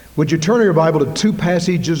Would you turn your Bible to two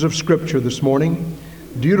passages of Scripture this morning?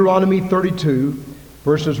 Deuteronomy 32,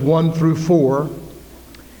 verses 1 through 4,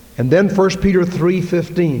 and then 1 Peter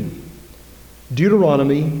 3:15.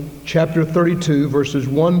 Deuteronomy chapter 32, verses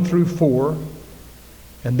 1 through 4,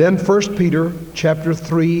 and then 1 Peter chapter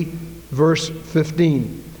 3, verse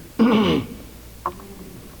 15.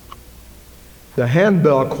 The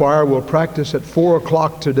handbell choir will practice at 4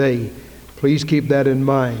 o'clock today. Please keep that in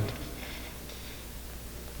mind.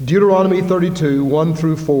 Deuteronomy 32, 1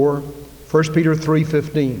 through 4, 1 Peter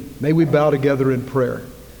 3:15. May we bow together in prayer.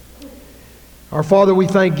 Our Father, we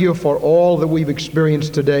thank you for all that we've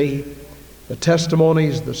experienced today, the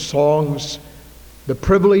testimonies, the songs, the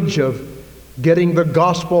privilege of getting the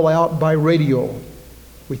gospel out by radio.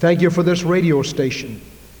 We thank you for this radio station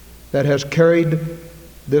that has carried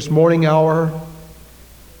this morning hour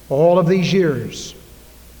all of these years,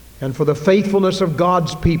 and for the faithfulness of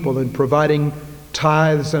God's people in providing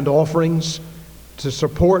tithes and offerings to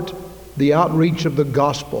support the outreach of the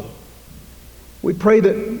gospel. We pray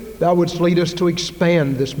that thou wouldst lead us to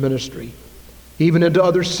expand this ministry, even into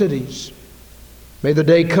other cities. May the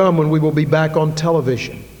day come when we will be back on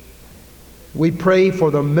television. We pray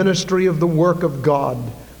for the ministry of the work of God,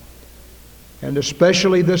 and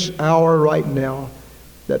especially this hour right now,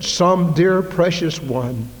 that some dear precious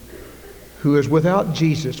one who is without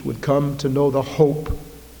Jesus would come to know the hope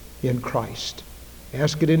in Christ.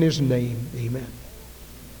 Ask it in His name. Amen.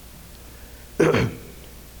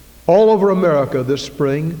 All over America this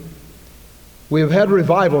spring, we have had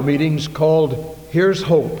revival meetings called Here's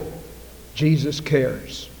Hope, Jesus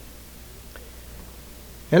Cares.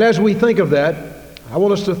 And as we think of that, I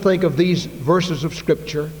want us to think of these verses of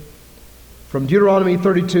Scripture from Deuteronomy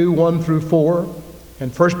 32, 1 through 4,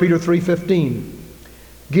 and 1 Peter 3:15.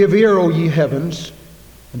 Give ear, O ye heavens,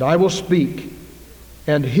 and I will speak,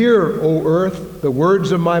 and hear, O earth, the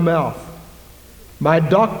words of my mouth. My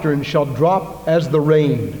doctrine shall drop as the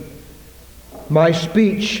rain. My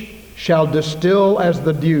speech shall distill as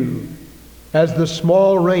the dew, as the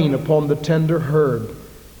small rain upon the tender herb,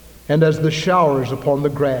 and as the showers upon the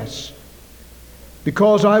grass.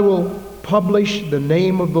 Because I will publish the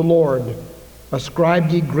name of the Lord, ascribe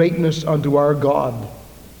ye greatness unto our God.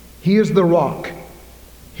 He is the rock.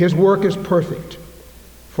 His work is perfect.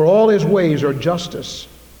 For all His ways are justice,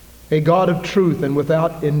 a God of truth and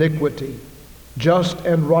without iniquity. Just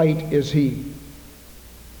and right is He.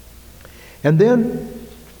 And then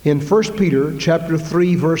in 1 Peter chapter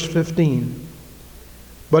 3, verse 15,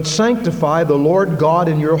 but sanctify the Lord God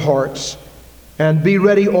in your hearts, and be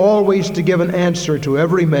ready always to give an answer to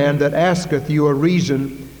every man that asketh you a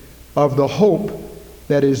reason of the hope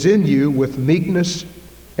that is in you with meekness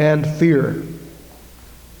and fear.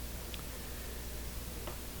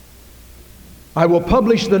 I will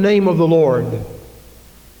publish the name of the Lord.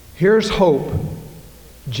 Here's hope.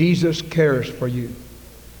 Jesus cares for you.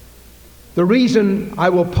 The reason I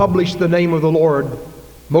will publish the name of the Lord,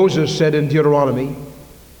 Moses said in Deuteronomy,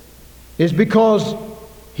 is because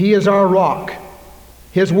He is our rock.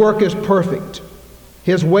 His work is perfect.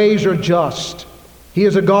 His ways are just. He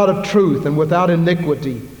is a God of truth and without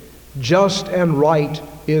iniquity. Just and right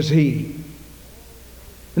is He.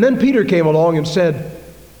 And then Peter came along and said,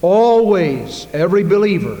 always, every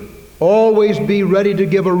believer, always be ready to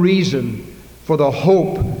give a reason for the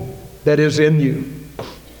hope that is in you.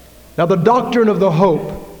 Now, the doctrine of the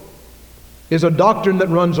hope is a doctrine that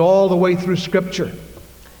runs all the way through Scripture.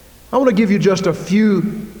 I want to give you just a few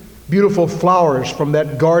beautiful flowers from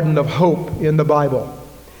that garden of hope in the Bible.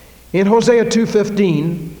 In Hosea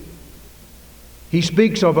 2:15, he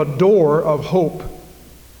speaks of a door of hope.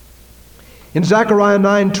 In Zechariah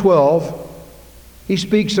 9:12, he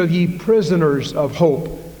speaks of ye prisoners of hope.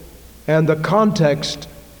 And the context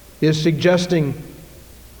is suggesting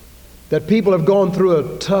that people have gone through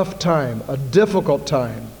a tough time, a difficult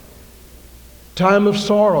time of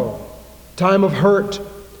sorrow, time of hurt,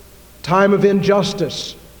 time of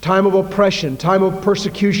injustice, time of oppression, time of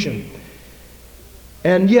persecution.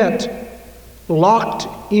 And yet,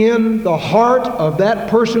 locked in the heart of that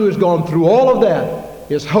person who's gone through all of that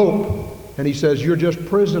is hope. And he says, you're just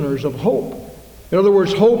prisoners of hope. In other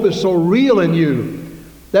words, hope is so real in you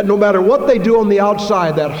that no matter what they do on the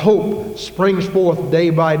outside, that hope springs forth day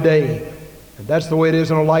by day. And that's the way it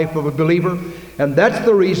is in the life of a believer. And that's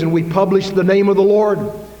the reason we publish the name of the Lord.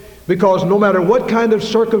 Because no matter what kind of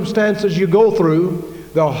circumstances you go through,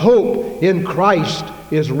 the hope in Christ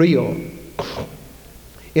is real.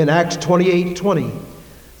 In Acts 28:20,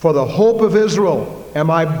 for the hope of Israel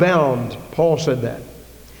am I bound. Paul said that.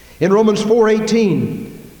 In Romans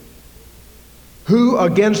 4:18, who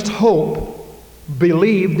against hope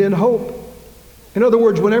believed in hope. In other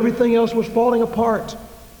words, when everything else was falling apart,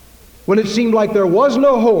 when it seemed like there was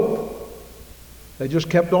no hope, they just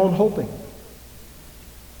kept on hoping.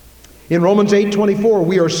 In Romans 8:24,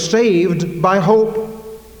 we are saved by hope.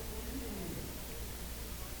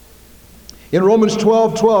 In Romans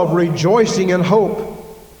 12:12, rejoicing in hope.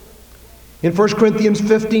 In 1 Corinthians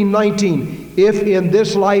 15:19, if in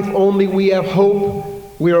this life only we have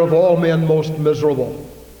hope, we are of all men most miserable.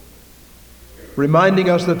 Reminding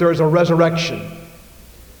us that there is a resurrection,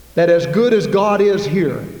 that as good as God is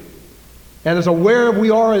here, and as aware we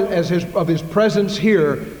are of His presence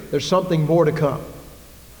here, there's something more to come.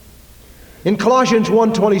 In Colossians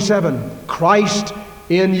 1:27, Christ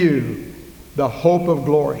in you, the hope of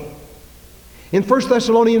glory. In 1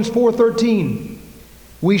 Thessalonians 4:13,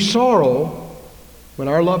 we sorrow when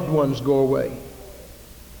our loved ones go away.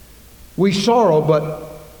 We sorrow,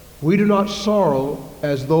 but we do not sorrow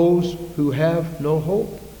as those who have no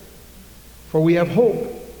hope, for we have hope.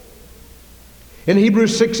 In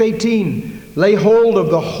Hebrews 6:18, lay hold of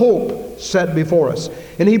the hope set before us.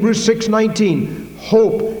 In Hebrews 6:19,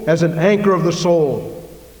 hope as an anchor of the soul.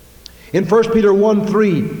 In 1 Peter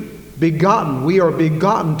 1:3, begotten, we are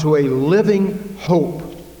begotten to a living hope.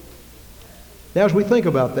 Now as we think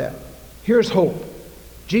about that, here's hope.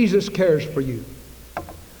 Jesus cares for you.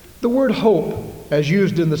 The word hope, as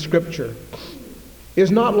used in the Scripture, is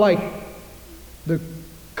not like the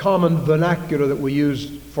common vernacular that we use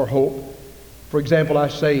for hope. For example, I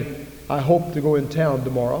say, I hope to go in town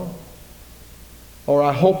tomorrow, or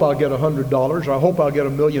I hope I'll get $100, or I hope I'll get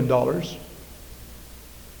 $1 million.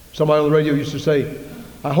 Somebody on the radio used to say,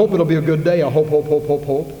 I hope it'll be a good day. I hope, hope, hope, hope,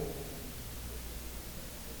 hope.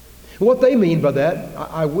 What they mean by that,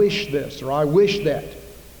 I wish this, or I wish that.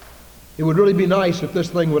 It would really be nice if this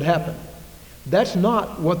thing would happen. That's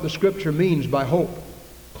not what the Scripture means by hope.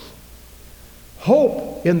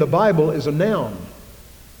 Hope in the Bible is a noun.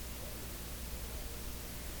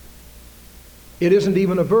 It isn't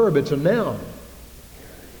even a verb, it's a noun.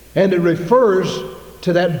 And it refers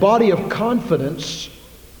to that body of confidence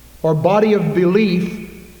or body of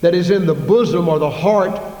belief that is in the bosom or the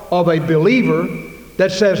heart of a believer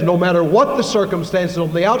that says, no matter what the circumstances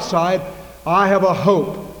on the outside, I have a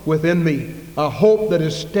hope within me, a hope that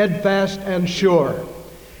is steadfast and sure,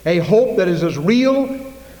 a hope that is as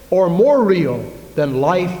real or more real than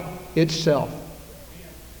life itself.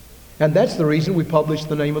 And that's the reason we publish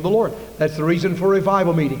the name of the Lord. That's the reason for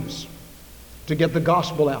revival meetings, to get the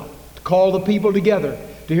gospel out, to call the people together,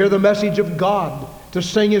 to hear the message of God, to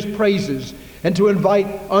sing His praises, and to invite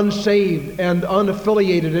unsaved and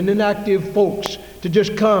unaffiliated and inactive folks to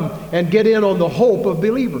just come and get in on the hope of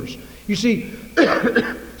believers. You see,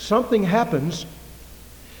 something happens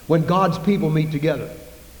when God's people meet together.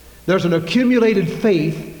 There's an accumulated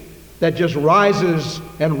faith that just rises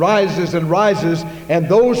and rises and rises, and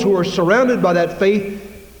those who are surrounded by that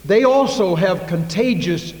faith, they also have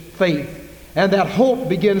contagious faith, and that hope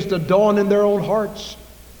begins to dawn in their own hearts.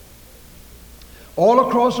 All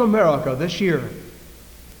across America this year,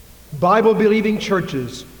 Bible-believing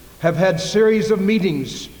churches have had series of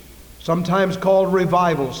meetings, sometimes called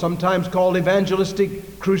revivals, sometimes called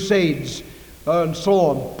evangelistic crusades, and so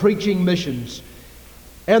on, preaching missions.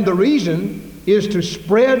 And the reason is to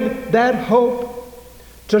spread that hope,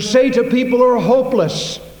 to say to people who are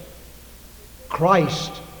hopeless,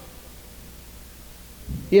 Christ,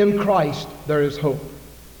 in Christ there is hope.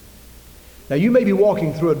 Now you may be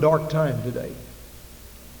walking through a dark time today.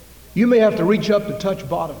 You may have to reach up to touch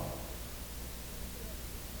bottom.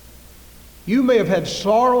 You may have had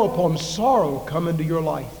sorrow upon sorrow come into your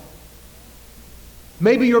life.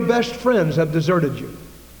 Maybe your best friends have deserted you.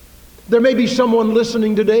 There may be someone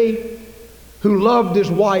listening today who loved his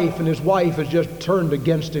wife, and his wife has just turned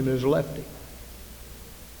against him and has left him.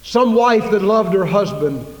 Some wife that loved her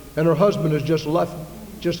husband, and her husband has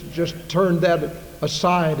just turned that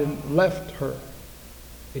aside and left her.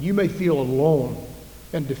 And you may feel alone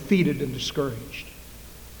and defeated and discouraged.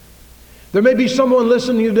 There may be someone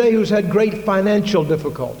listening today who's had great financial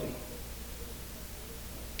difficulty.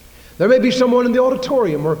 There may be someone in the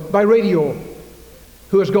auditorium or by radio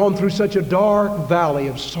who has gone through such a dark valley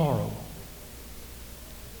of sorrow.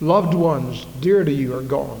 Loved ones dear to you are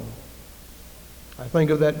gone. I think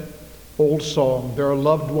of that old song, there are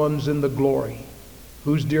loved ones in the glory,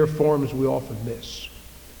 whose dear forms we often miss.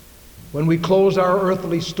 When we close our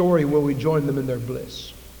earthly story, will we join them in their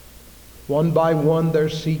bliss? One by one their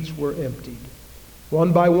seats were emptied.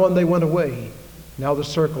 One by one they went away. Now the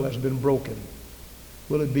circle has been broken.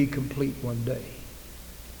 Will it be complete one day?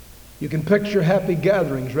 You can picture happy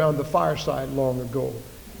gatherings round the fireside long ago,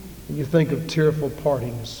 and you think of tearful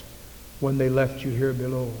partings when they left you here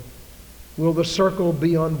below. will the circle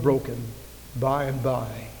be unbroken by and by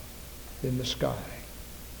in the sky.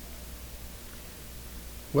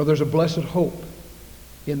 Well, there's a blessed hope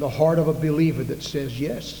in the heart of a believer that says,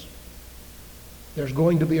 yes, there's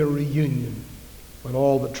going to be a reunion when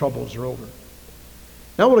all the troubles are over.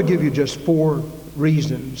 Now I want to give you just 4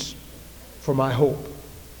 reasons for my hope.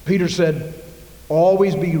 Peter said,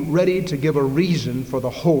 always be ready to give a reason for the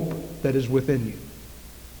hope that is within you.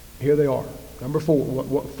 Here they are. Number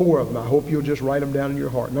 4, 4 of them. I hope you'll just write them down in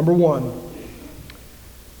your heart. Number 1,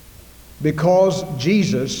 because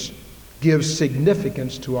Jesus gives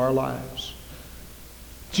significance to our lives.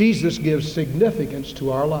 Jesus gives significance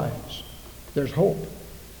to our lives. There's hope.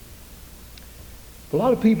 A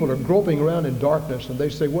lot of people are groping around in darkness and they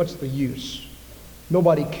say, what's the use?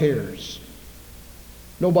 Nobody cares.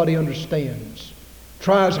 Nobody understands.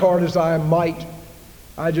 Try as hard as I might,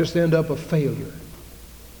 I just end up a failure.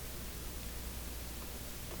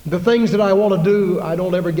 The things that I want to do, I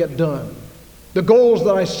don't ever get done. The goals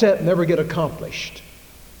that I set never get accomplished.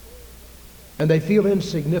 And they feel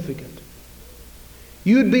insignificant.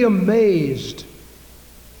 You'd be amazed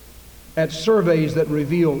at surveys that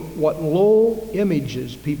reveal what low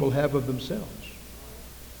images people have of themselves.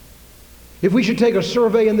 If we should take a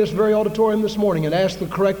survey in this very auditorium this morning and ask the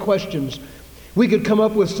correct questions, we could come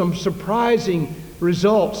up with some surprising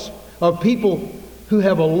results of people who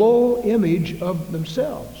have a low image of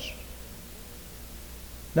themselves.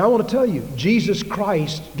 Now I want to tell you, Jesus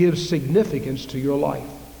Christ gives significance to your life.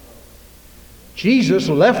 Jesus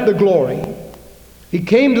left the glory. He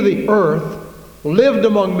came to the earth, lived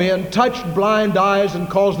among men, touched blind eyes and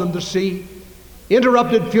caused them to see,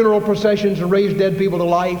 interrupted funeral processions and raised dead people to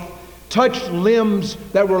life, touched limbs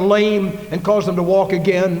that were lame and caused them to walk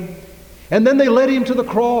again. And then they led him to the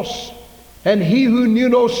cross. And he who knew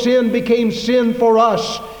no sin became sin for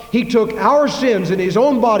us. He took our sins in his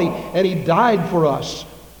own body and he died for us.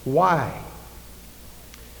 Why?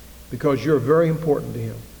 Because you're very important to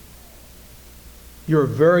him. You're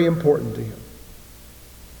very important to him.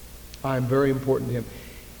 I'm very important to him.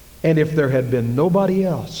 And if there had been nobody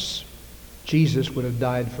else, Jesus would have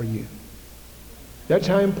died for you. That's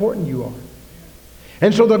how important you are.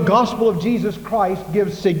 And so the gospel of Jesus Christ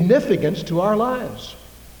gives significance to our lives.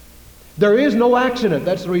 There is no accident.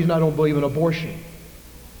 That's the reason I don't believe in abortion.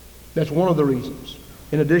 That's one of the reasons.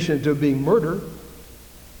 In addition to being murder,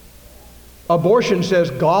 abortion says,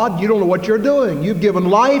 God, you don't know what you're doing. You've given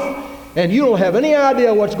life, and you don't have any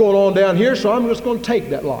idea what's going on down here, so I'm just going to take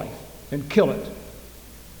that life and kill it.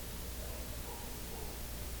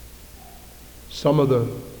 Some of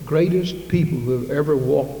the greatest people who have ever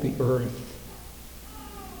walked the earth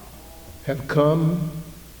have come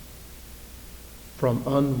from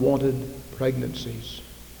unwanted pregnancies.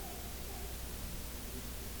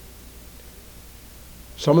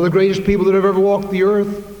 Some of the greatest people that have ever walked the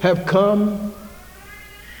earth have come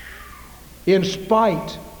in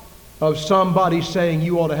spite of somebody saying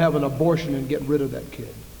you ought to have an abortion and get rid of that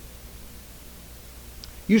kid.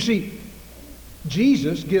 You see,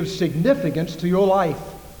 Jesus gives significance to your life.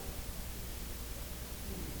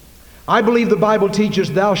 I believe the Bible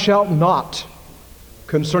teaches thou shalt not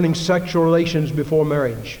concerning sexual relations before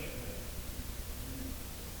marriage.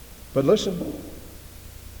 But listen,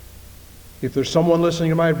 if there's someone listening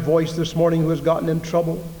to my voice this morning who has gotten in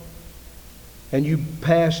trouble and you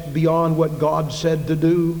passed beyond what God said to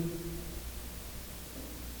do,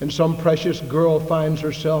 and some precious girl finds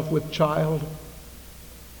herself with child,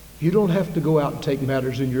 you don't have to go out and take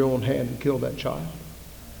matters in your own hand and kill that child.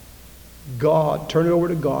 God, turn it over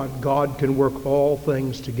to God. God can work all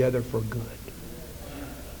things together for good.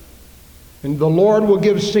 And the Lord will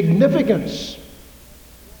give significance.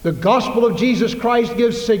 The gospel of Jesus Christ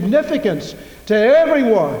gives significance to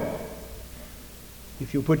everyone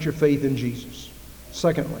if you put your faith in Jesus.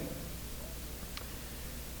 Secondly,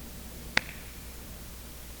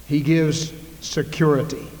 he gives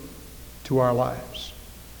security to our lives.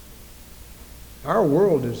 Our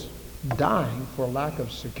world is dying for lack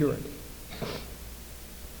of security.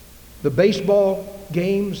 The baseball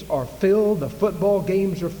games are filled, the football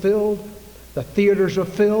games are filled, the theaters are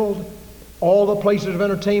filled, all the places of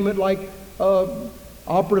entertainment like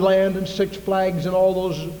Opryland and Six Flags and all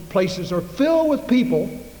those places are filled with people,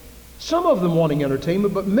 some of them wanting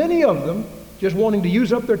entertainment, but many of them just wanting to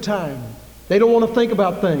use up their time. They don't want to think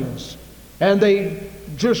about things. And they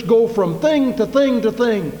just go from thing to thing to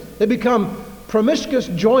thing. They become promiscuous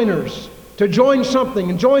joiners to join something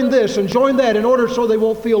and join this and join that in order so they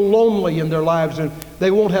won't feel lonely in their lives and they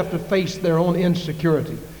won't have to face their own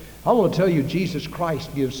insecurity. I want to tell you, Jesus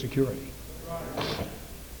Christ gives security.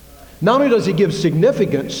 Not only does he give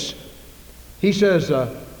significance, he says,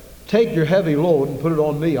 Take your heavy load and put it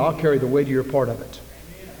on me. I'll carry the weight of your part of it.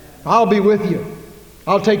 I'll be with you.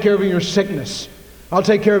 I'll take care of you in your sickness. I'll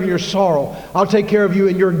take care of your sorrow. I'll take care of you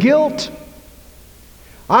in your guilt.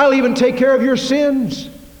 I'll even take care of your sins.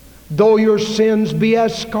 Though your sins be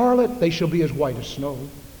as scarlet, they shall be as white as snow.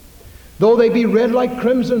 Though they be red like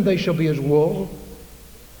crimson, they shall be as wool.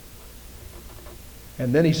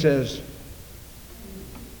 And then he says,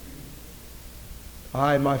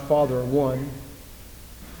 I and my Father are one.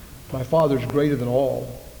 My Father is greater than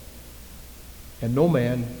all. And no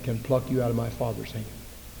man can pluck you out of my Father's hand.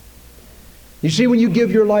 You see, when you give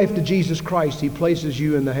your life to Jesus Christ, He places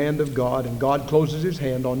you in the hand of God, and God closes His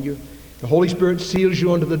hand on you. The Holy Spirit seals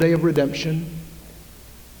you unto the day of redemption,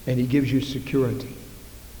 and He gives you security.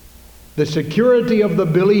 The security of the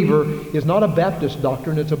believer is not a Baptist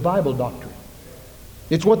doctrine, it's a Bible doctrine.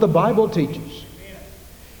 It's what the Bible teaches.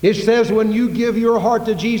 It says when you give your heart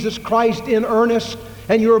to Jesus Christ in earnest,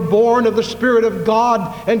 and you're born of the Spirit of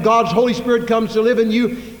God, and God's Holy Spirit comes to live in you,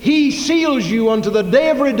 He seals you unto the day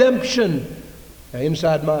of redemption. Now,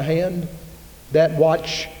 inside my hand, that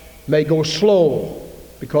watch may go slow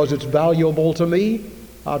because it's valuable to me.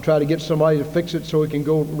 I'll try to get somebody to fix it so it can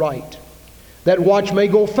go right. That watch may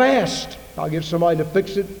go fast. I'll get somebody to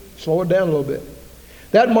fix it, slow it down a little bit.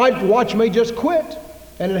 That watch may just quit,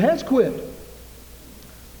 and it has quit.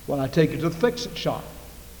 When I take it to the fix-it shop,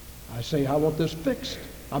 I say, I want this fixed.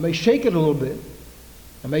 I may shake it a little bit.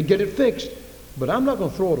 I may get it fixed, but I'm not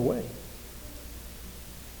going to throw it away.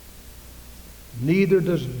 Neither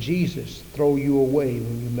does Jesus throw you away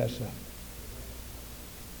when you mess up.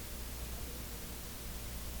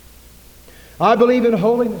 I believe in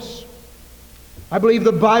holiness. I believe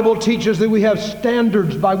the Bible teaches that we have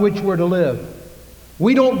standards by which we're to live.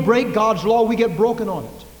 We don't break God's law, we get broken on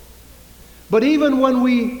it. But even when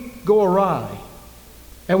we go awry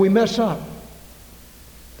and we mess up,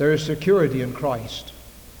 there is security in Christ.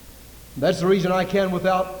 That's the reason I can,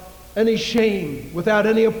 without any shame, without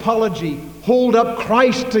any apology, hold up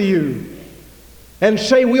Christ to you and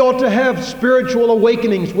say we ought to have spiritual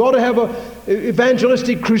awakenings. We ought to have an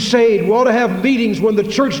evangelistic crusade. We ought to have meetings when the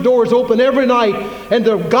church doors open every night and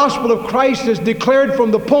the gospel of Christ is declared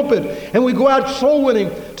from the pulpit, and we go out soul winning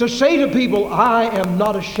to say to people, I am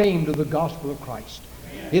not ashamed of the gospel of Christ.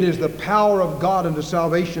 It is the power of God unto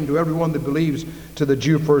salvation to everyone that believes, to the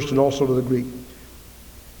Jew first and also to the Greek.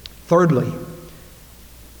 Thirdly,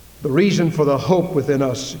 the reason for the hope within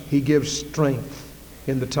us, He gives strength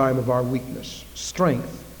in the time of our weakness.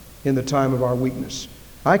 Strength in the time of our weakness.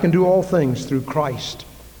 I can do all things through Christ,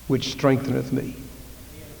 which strengtheneth me.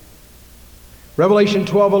 Revelation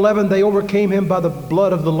 12:11, they overcame Him by the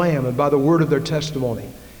blood of the Lamb and by the word of their testimony,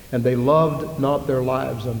 and they loved not their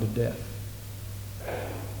lives unto death.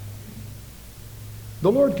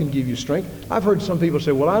 The Lord can give you strength. I've heard some people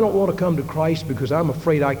say, well, I don't want to come to Christ because I'm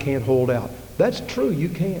afraid I can't hold out. That's true, you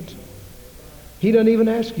can't. He doesn't even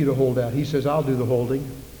ask you to hold out. He says, I'll do the holding.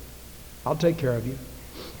 I'll take care of you.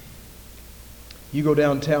 You go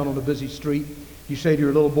downtown on a busy street, you say to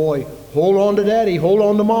your little boy, hold on to Daddy, hold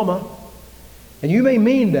on to Mama. And you may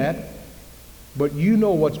mean that, but you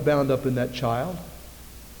know what's bound up in that child.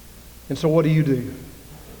 And so what do?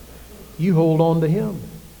 You hold on to him.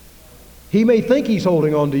 He may think he's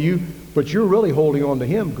holding on to you, but you're really holding on to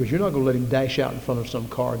him because you're not going to let him dash out in front of some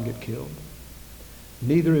car and get killed.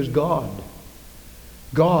 Neither is God.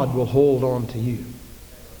 God will hold on to you.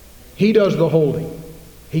 He does the holding.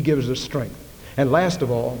 He gives us strength. And last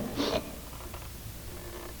of all,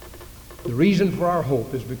 the reason for our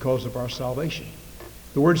hope is because of our salvation.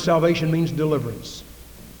 The word salvation means deliverance.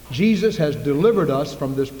 Jesus has delivered us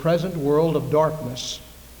from this present world of darkness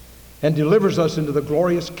and delivers us into the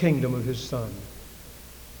glorious kingdom of His Son.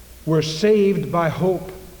 We're saved by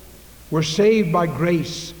hope. We're saved by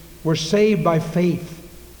grace. We're saved by faith.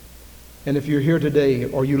 And if you're here today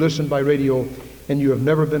or you listen by radio and you have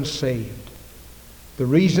never been saved, the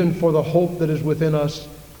reason for the hope that is within us,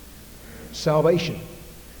 salvation.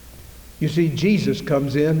 You see, Jesus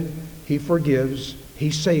comes in, He forgives, He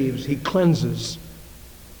saves, He cleanses,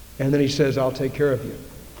 and then He says, I'll take care of you.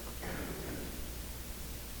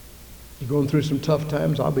 You're going through some tough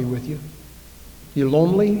times, I'll be with you. You're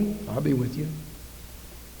lonely, I'll be with you.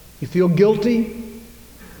 You feel guilty,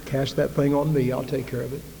 cast that thing on me, I'll take care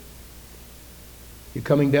of it. You're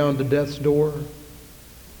coming down to death's door,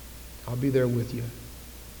 I'll be there with you.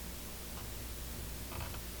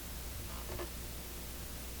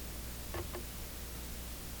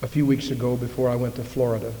 A few weeks ago, before I went to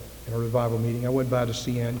Florida in a revival meeting, I went by to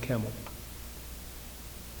see Ann Kemmel.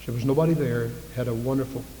 There was nobody there. Had a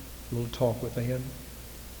wonderful little talk with Ann.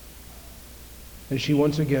 And she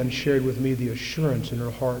once again shared with me the assurance in her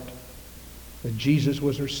heart that Jesus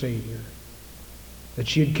was her Savior, that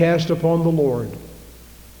she had cast upon the Lord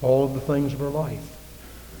all of the things of her life.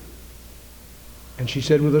 And she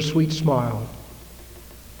said with a sweet smile,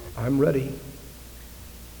 I'm ready.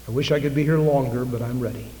 I wish I could be here longer, but I'm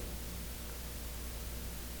ready.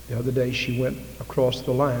 The other day she went across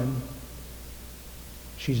the line.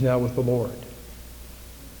 She's now with the Lord.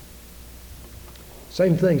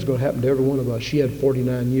 Same thing's going to happen to every one of us. She had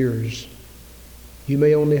 49 years. You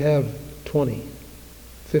may only have 20,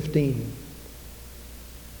 15.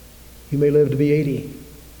 You may live to be 80.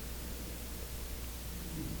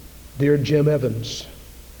 Dear Jim Evans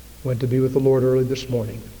went to be with the Lord early this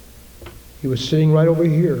morning. He was sitting right over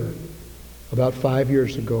here about 5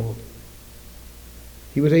 years ago.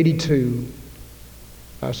 He was 82.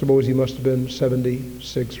 I suppose he must have been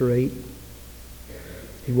 76 or 8.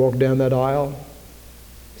 He walked down that aisle.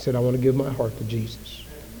 He said, I want to give my heart to Jesus.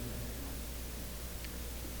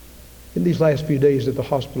 In these last few days at the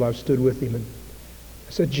hospital, I've stood with him and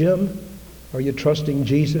I said, Jim, are you trusting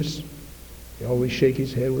Jesus? He always shake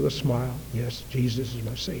his head with a smile. Yes, Jesus is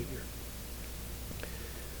my Savior.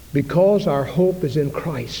 Because our hope is in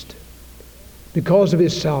Christ, because of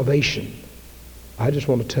His salvation, I just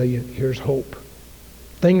want to tell you, here's hope.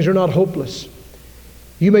 Things are not hopeless.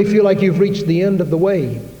 You may feel like you've reached the end of the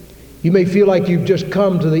way. You may feel like you've just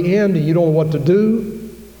come to the end and you don't know what to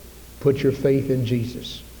do. Put your faith in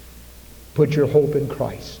Jesus. Put your hope in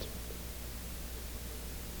Christ.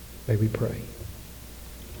 May we pray.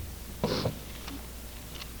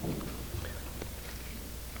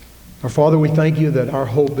 Our Father, we thank you that our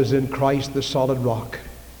hope is in Christ, the solid rock.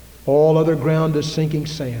 All other ground is sinking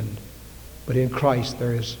sand. But in Christ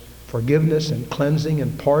there is forgiveness and cleansing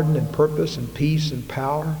and pardon and purpose and peace and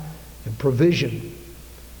power and provision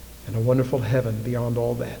and a wonderful heaven beyond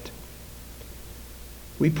all that.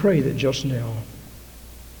 We pray that just now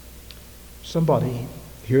somebody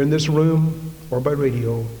here in this room or by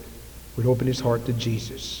radio would open his heart to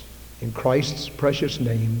Jesus. In Christ's precious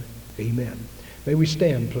name, amen. May we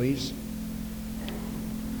stand, please.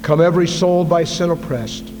 Come every soul by sin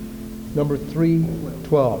oppressed. Number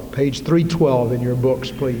 312, page 312 in your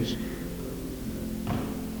books, please.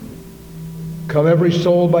 Come every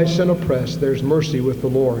soul by sin oppressed. There's mercy with the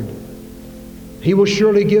Lord. He will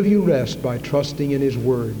surely give you rest by trusting in His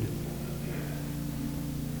Word.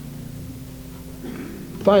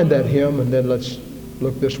 Find that hymn and then let's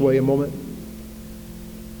look this way a moment.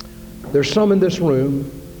 There's some in this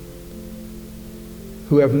room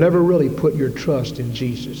who have never really put your trust in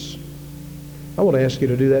Jesus. I want to ask you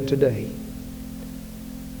to do that today.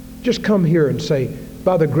 Just come here and say,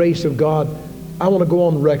 by the grace of God, I want to go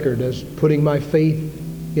on record as putting my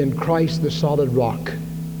faith in Christ, the solid rock.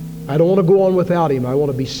 I don't want to go on without Him. I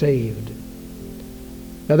want to be saved.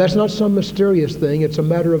 Now that's not some mysterious thing. It's a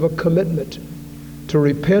matter of a commitment to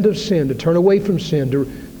repent of sin, to turn away from sin,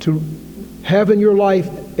 to have in your life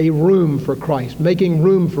a room for Christ, making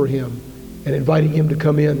room for Him, and inviting Him to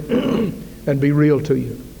come in and be real to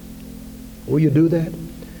you. Will you do that?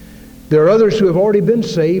 There are others who have already been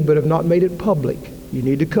saved but have not made it public. You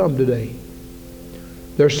need to come today.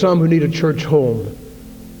 There are some who need a church home.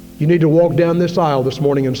 You need to walk down this aisle this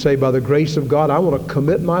morning and say, by the grace of God, I want to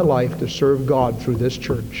commit my life to serve God through this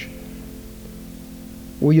church.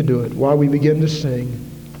 Will you do it? While we begin to sing,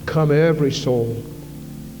 come every soul.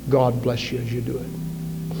 God bless you as you do it.